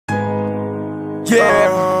So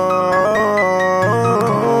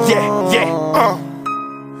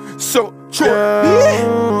true.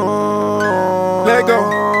 Let go.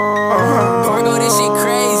 Fargo, this shit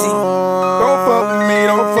crazy. Don't fuck with me,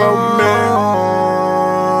 don't fuck with me.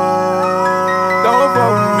 Don't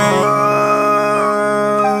fuck with me.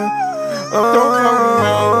 Don't fuck with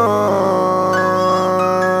me.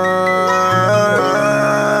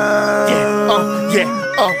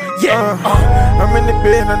 I'm in the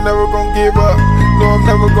bed, I'm never gon' give up. No, I'm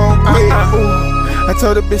never gon' quit. I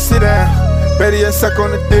told the bitch sit down, better yet suck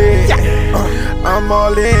on the dick. I'm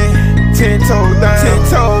all in, 10 toes down. 10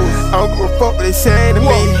 toes. I don't give a fuck what they saying to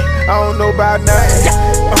me. I don't know about nothing.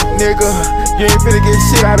 Nigga, you ain't finna get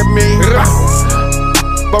shit out of me.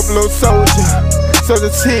 Buffalo Soldier,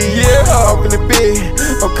 Soldier T. Up in the bed,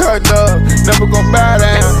 I'm cutting up, never gon' bow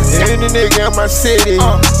down. Any nigga in my city,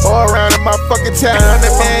 all around in my fucking town. I'm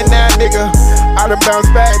the man now, nigga. I done bounce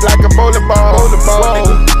back like a bowling ball.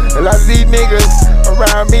 A lot of these niggas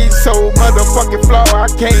around me so motherfucking flawed, I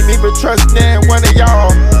can't even trust none one of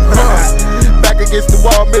y'all. Back against the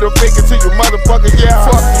wall, middle finger to you motherfuckers,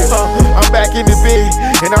 I'm back in the bed,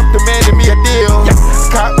 and I'm demanding me a deal.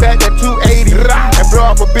 Cop back that 280 and blow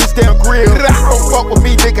off a bitch down grill. Don't fuck with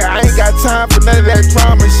me, nigga, I ain't got time for none of that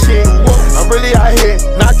drama shit. I'm really out here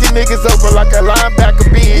knocking niggas over like a linebacker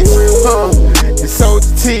bitch. The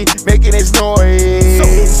Soldier T making his noise.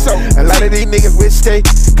 A lot of these niggas wish they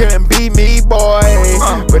couldn't be me, boy,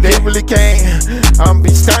 but they really can't. I'm be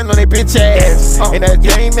stunting on that bitch ass, and that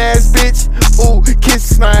game ass bitch, ooh,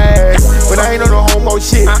 kiss my ass. But I ain't on no homo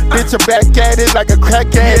shit, bitch, I'm back at it like a crack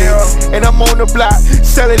addict, and I'm on the block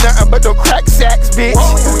selling nothing but no crack sacks, bitch.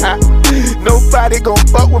 Nobody gon'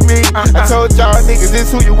 fuck with me. I told y'all niggas this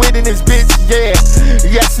who you with in this bitch,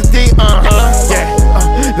 yes indeed, A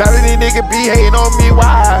lot of these niggas be hating on me,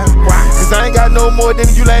 why? Cause I ain't got no more than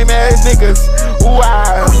you lame ass niggas.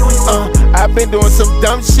 Why? I've been doing some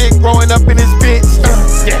dumb shit growing up in this bitch.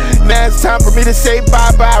 Now it's time for me to say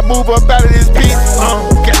bye-bye, move up out of this bitch.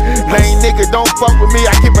 Lame nigga, don't fuck with me,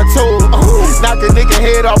 I keep my tool. Knock a nigga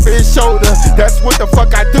head off his shoulder, that's what the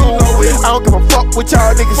fuck I do. I don't give a fuck what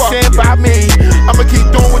y'all niggas saying by me. I'ma keep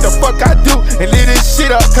doing what the fuck I do and live this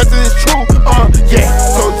shit up cause it's true.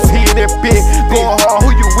 So he in that bitch, going hard, who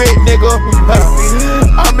you with, nigga?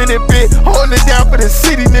 I'm in that bitch, holding it down for the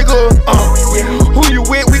city, nigga. Who you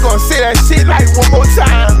with? We gon' say that shit like one more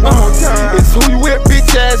time. It's who you with,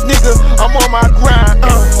 bitch ass nigga. I'm on my grind.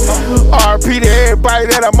 RP to everybody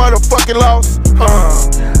that I motherfucking lost.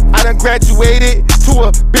 I done graduated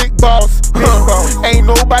to a big boss. Ain't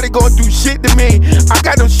nobody gon' do shit to me. I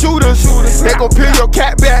got them shooters. They gon' peel your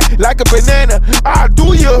cat back like a banana. I'll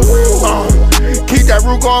do you. Keep that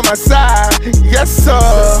Ruger on my side. Yes, sir.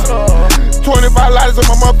 25 lighters on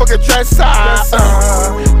my motherfucking trash side.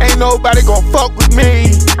 Ain't nobody gon' fuck with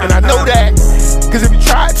me, and I know that. Cause if you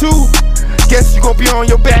try to, guess you gon' be on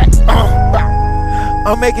your back.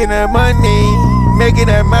 I'm making that money, making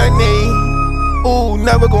that money. Ooh,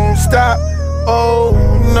 never gon' stop. Oh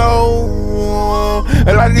no.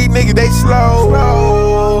 A lot of these niggas, they slow.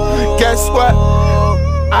 Guess what?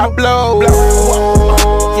 I blow.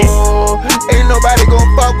 Ain't nobody gon'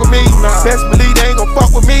 fuck with me. Best believe they ain't gon' fuck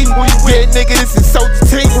with me. Nigga, this is Soldier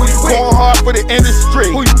T. Going hard for the industry.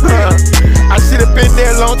 I should've been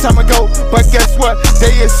there a long time ago, but guess what?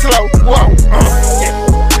 They is slow.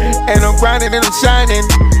 And I'm grinding and I'm shining,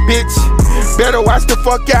 bitch. Better watch the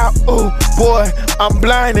fuck out. Oh boy, I'm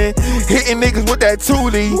blinding, hitting niggas with that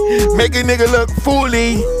toolie, make a nigga look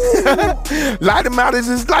fooly. Light him out as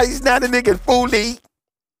his lights, now the nigga fooly.